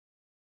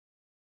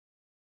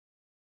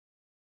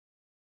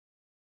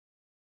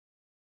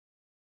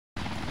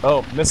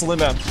Oh, missile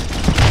inbound.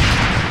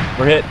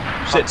 We're hit.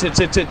 Shit.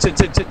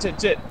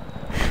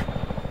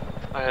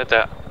 I heard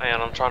that,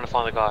 and I'm trying to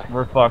find the guy.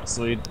 We're fucked,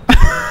 Swede.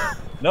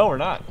 No, we're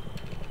not.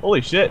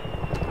 Holy shit.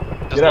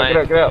 Just Get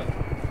out.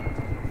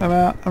 I'm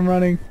out. I'm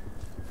running.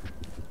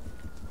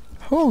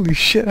 Holy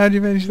shit, how'd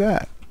you manage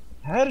that?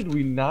 How did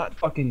we not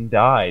fucking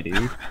die, dude?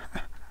 You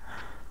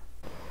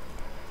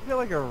got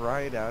like a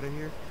ride out of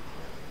here?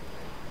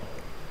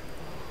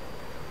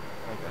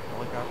 Like a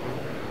helicopter?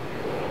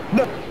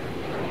 No!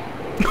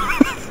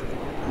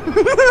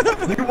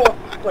 You walk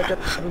like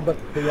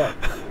everybody up.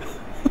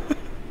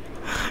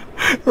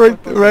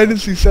 Right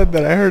as he said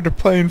that, I heard a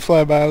plane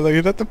fly by. I was like,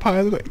 is that the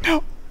pilot? Like,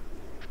 no!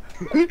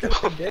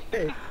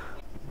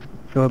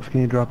 Phillips,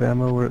 can you drop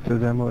ammo where it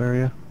says ammo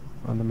area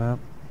on the map?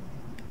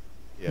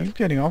 Yeah. He's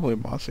getting awfully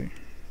bossy.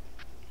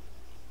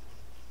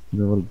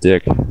 You're a little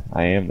dick.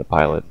 I am the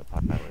pilot. I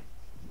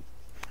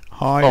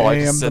I am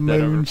just the said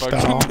that over moon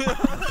star.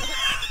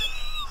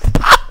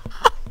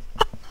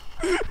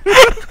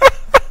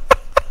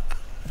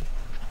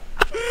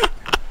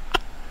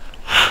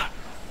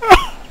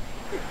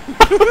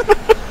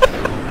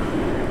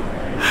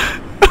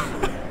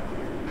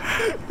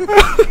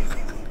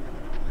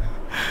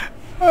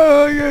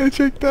 Oh, I gotta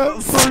check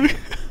that. Sorry.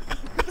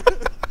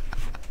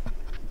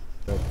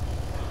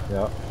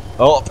 Yeah.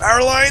 Oh,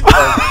 power line!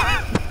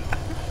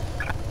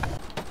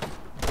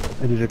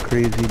 I did a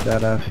crazy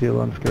badass heal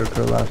on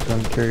Scarecrow last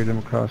time, carried him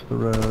across the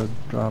road,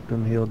 dropped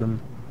him, healed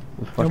him. It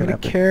was fucking Nobody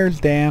epic. cares,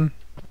 Dan.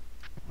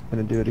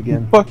 Gonna do it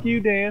again. Fuck you,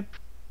 Dan.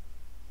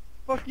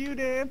 Fuck you,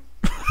 Dan!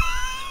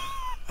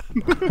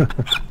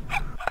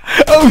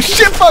 Oh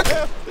shit, fuck!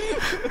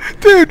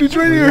 Dude, it's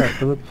right Where you here! at,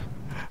 Phillips?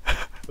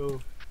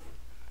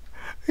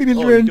 He just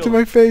Oh, ran you into killed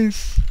my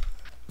face.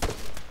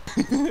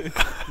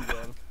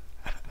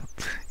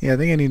 Yeah, I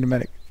think I need a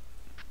medic.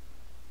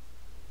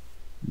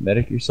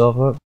 Medic yourself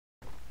up.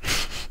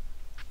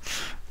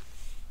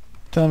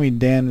 Tell me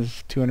Dan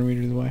is 200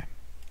 meters away.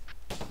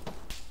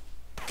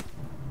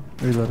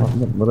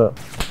 Reloading. What up?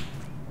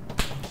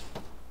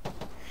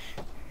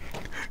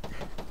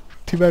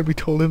 Too bad we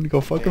told him to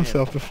go fuck Damn.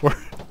 himself before.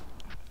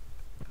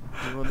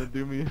 You wanna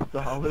do me a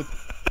solid?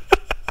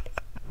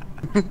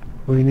 What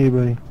do you need,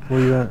 buddy? Where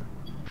you at?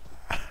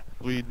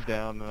 Swede's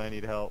down and I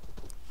need help.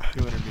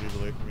 200 meters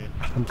away from you.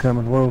 I'm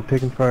coming. Whoa,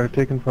 taking fire,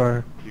 taking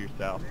fire. To your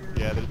south.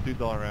 Yeah, there's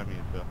dudes all around me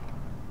and stuff.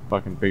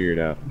 Fucking figure it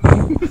out.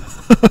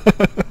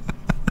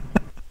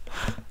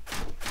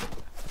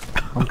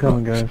 I'm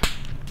coming, guys.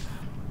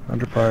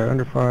 Under fire,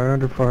 under fire,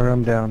 under fire.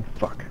 I'm down.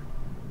 Fuck.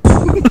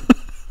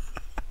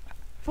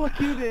 Fuck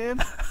you,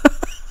 Dan!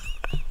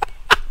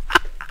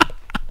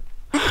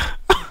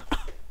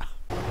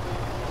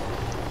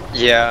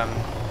 Yeah,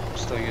 I'm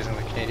still using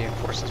the Canadian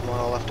Forces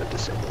model. I'll have to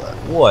disable that.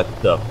 What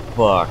the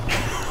fuck?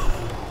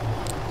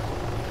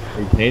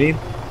 Are you Canadian?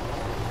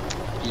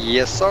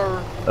 Yes,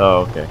 sir.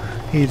 Oh, okay.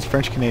 He's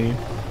French Canadian.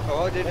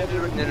 Oh,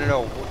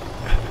 no.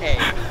 Hey.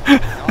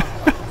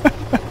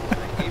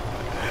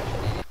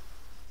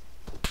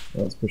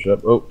 Let's push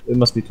up. Oh, it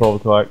must be 12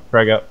 o'clock.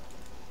 Frag out.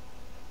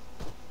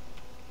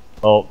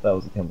 Oh, that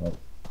was a come up.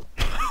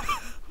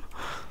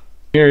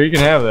 Here, you can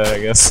have that, I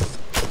guess.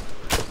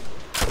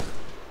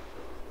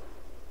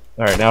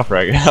 Alright, now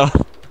frag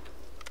out.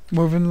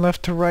 Moving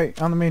left to right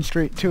on the main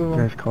street, two of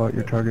them. Guys, call out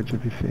your targets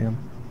if you see them.